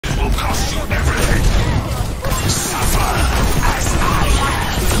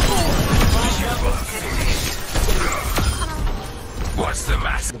What's the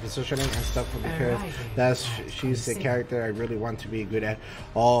matter? The positioning and stuff because she's the character I really want to be good at.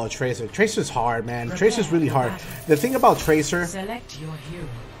 Oh, Tracer. Tracer's hard, man. Tracer's really hard. The thing about Tracer,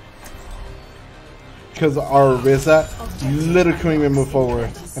 because our Orisa literally couldn't even move forward.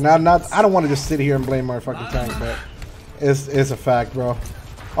 And I don't want to just sit here and blame our fucking tank, but it's a fact, bro.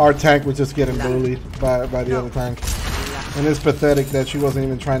 Our tank was just getting bullied by the other tank. And it's pathetic that she wasn't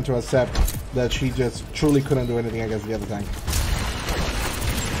even trying to accept that she just truly couldn't do anything against the other tank.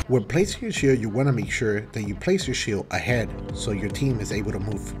 When placing your shield, you want to make sure that you place your shield ahead so your team is able to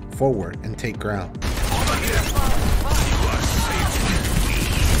move forward and take ground.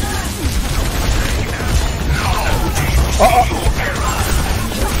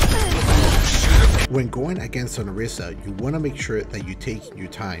 When going against an Orisa, you want to make sure that you take your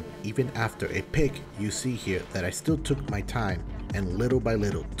time. Even after a pick, you see here that I still took my time and little by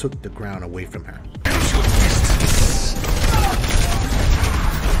little took the ground away from her.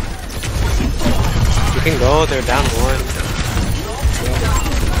 You can go, they're down one.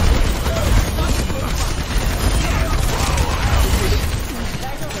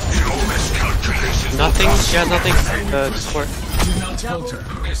 Nothing, she has nothing. Support.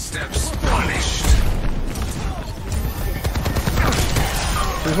 Missteps punished.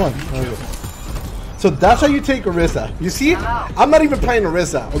 There's one. So that's how you take Orisa. You see? I'm not even playing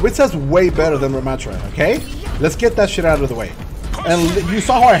Orisa. Orisa's way better than Ramattra, okay? Let's get that shit out of the way. And you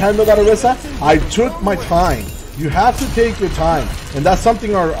saw how I handled that Orisa? I took my time. You have to take your time. And that's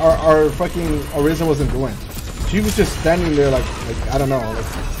something our fucking Orisa wasn't doing. She was just standing there like I don't know.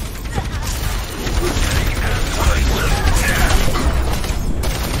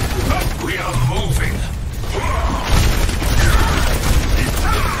 We are moving.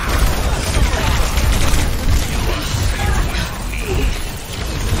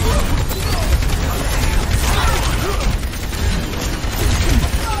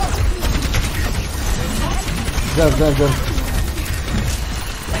 Done. Too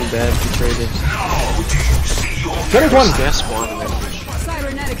bad we traded. There's one.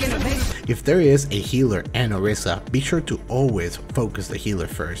 If there is a healer and Orisa, be sure to always focus the healer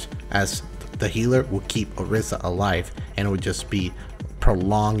first, as the healer will keep Orisa alive and it will just be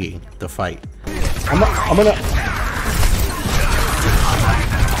prolonging the fight. I'm gonna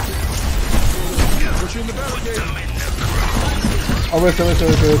Orisa.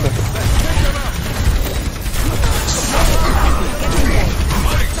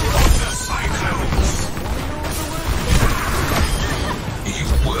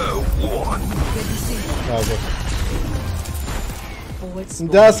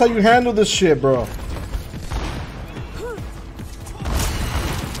 That's how you handle this shit, bro.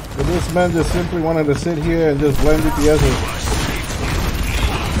 But this man just simply wanted to sit here and just blend DPS.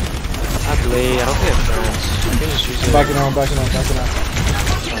 I bleed. I don't think it's Backing out.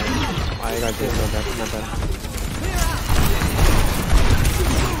 I got this. Not bad.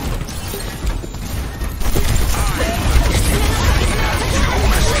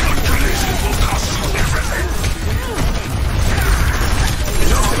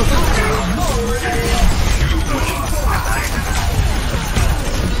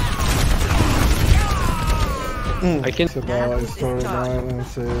 I can about a storyline and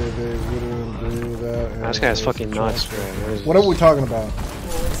say they wouldn't do that. This guy's fucking nuts, bro. What are we talking about?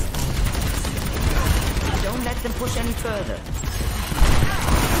 Don't let them push any further.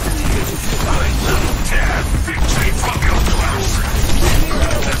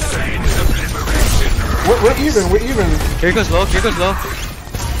 We're even. Here goes low. After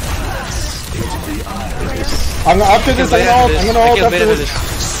this, I'm gonna ult after this.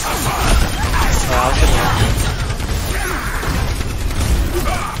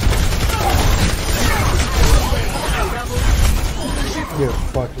 You're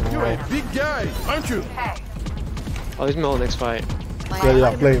fucking right. Big guy, aren't you? Oh, he's my next fight.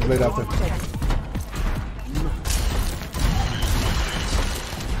 Yeah, play it after.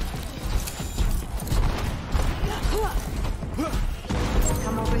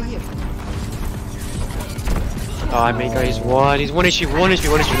 Oh, I mean, he's one issue, literally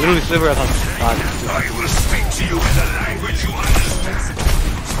sliver of him. I will speak to you in the language you understand.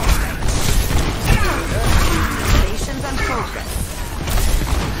 Patience and focus.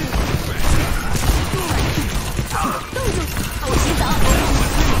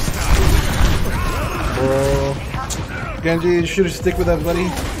 Bro. Genji, you should stick with that, buddy.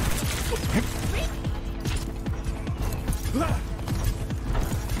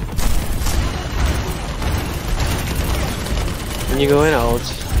 When you go in, I'll ult.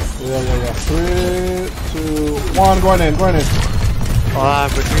 Yeah. 3, 2, 1, going in. Retreat.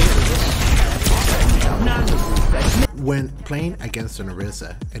 When playing against an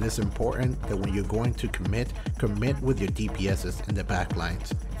Orisa, it is important that when you're going to commit with your DPSs in the back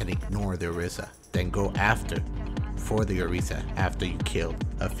lines and ignore the Orisa. Then go after for the Orisa after you kill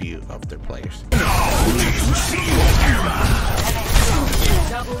a few of their players.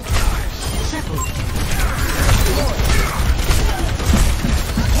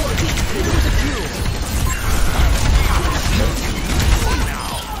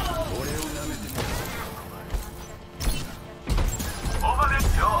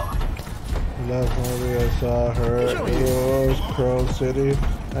 Last movie I saw her, it was Crow City,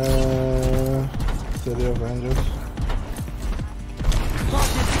 City of Angels.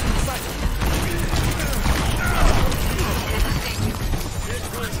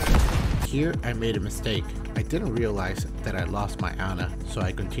 Here I made a mistake. I didn't realize that I lost my Ana, so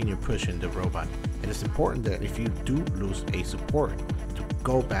I continued pushing the robot. It is important that if you do lose a support, to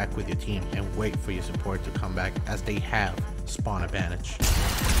go back with your team and wait for your support to come back, as they have spawn advantage.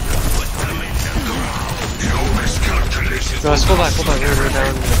 No, let's go back, we're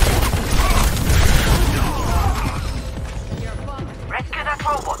down. Rescue that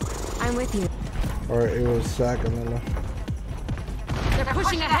robot. I'm with you. Or it was Sack on the left. They're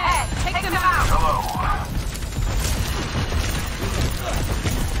pushing ahead. Take them out.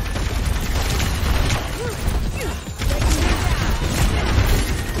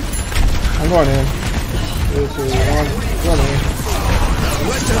 I'm going in. 3, 2, 1, going in.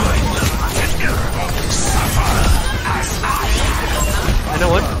 I know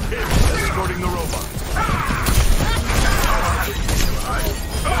what? Escorting the robot.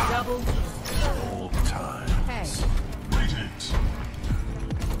 Old times. Greetings.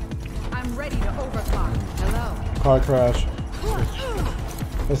 I'm ready to overclock. Hello. Car crash.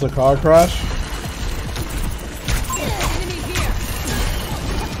 It's a car crash? Enemy here.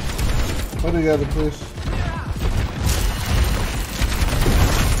 Put together, please.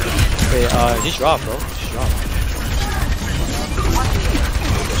 Wait, just drop, bro. Just drop.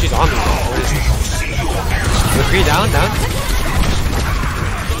 She's on me, bro. With 3 down.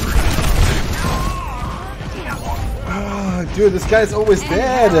 Ah, dude, this guy's always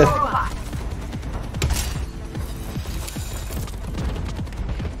dead.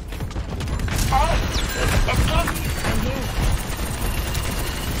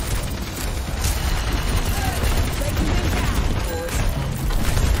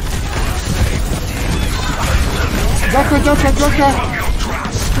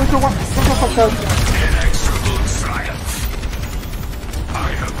 Joker, what the fuck? I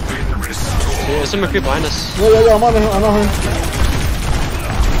have been restored. There's someone creep behind us. Yeah, I'm on him.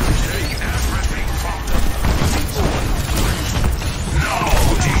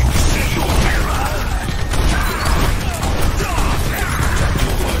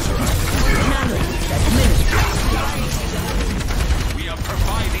 We are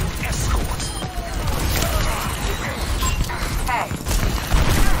providing escort.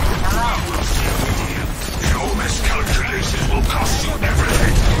 Your miscalculations will cost you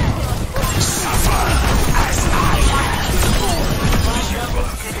everything. Suffer as I have.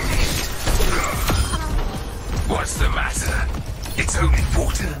 What's the matter? It's only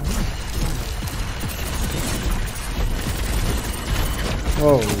water.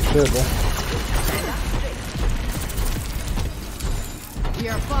 Holy shit, bro. We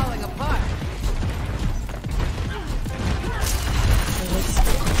are falling apart.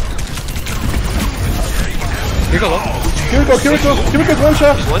 Kiriko, One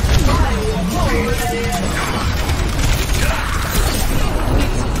shot. What?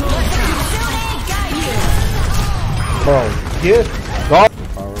 Bro, get dog.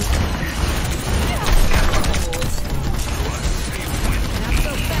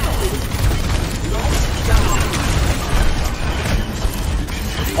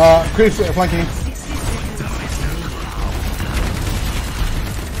 Chris, flanking.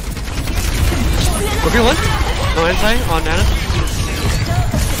 Okay, one. No anti on Nana.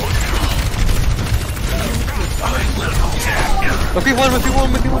 Okay, one.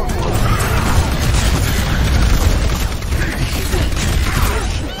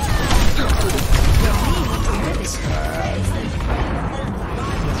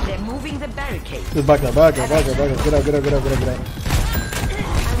 They're moving the barricade. Just back up. Get out.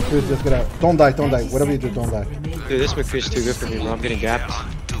 Dude, just get out. Don't die. Whatever you do, don't die. Dude, this McCree's too good for me, bro. I'm getting gapped.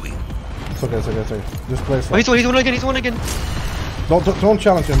 It's okay. Just play slow. Oh, he's one again. Don't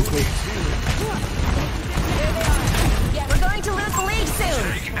challenge him, please. We're going to lose the league soon.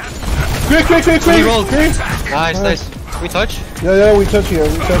 Quick! He rolled. Nice. We touch? Yeah, we touch here.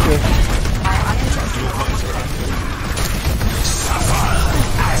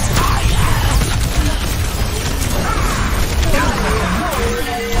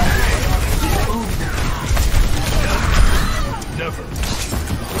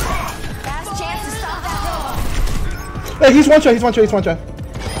 Hey, he's one shot. He's one shot. He's one shot.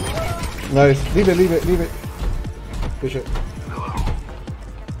 Nice. Leave it. Leave it. Leave it. Good shit.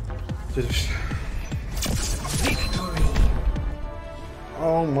 Just...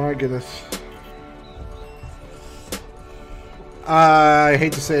 Oh my goodness. I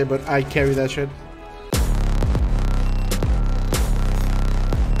hate to say it, but I carry that shit.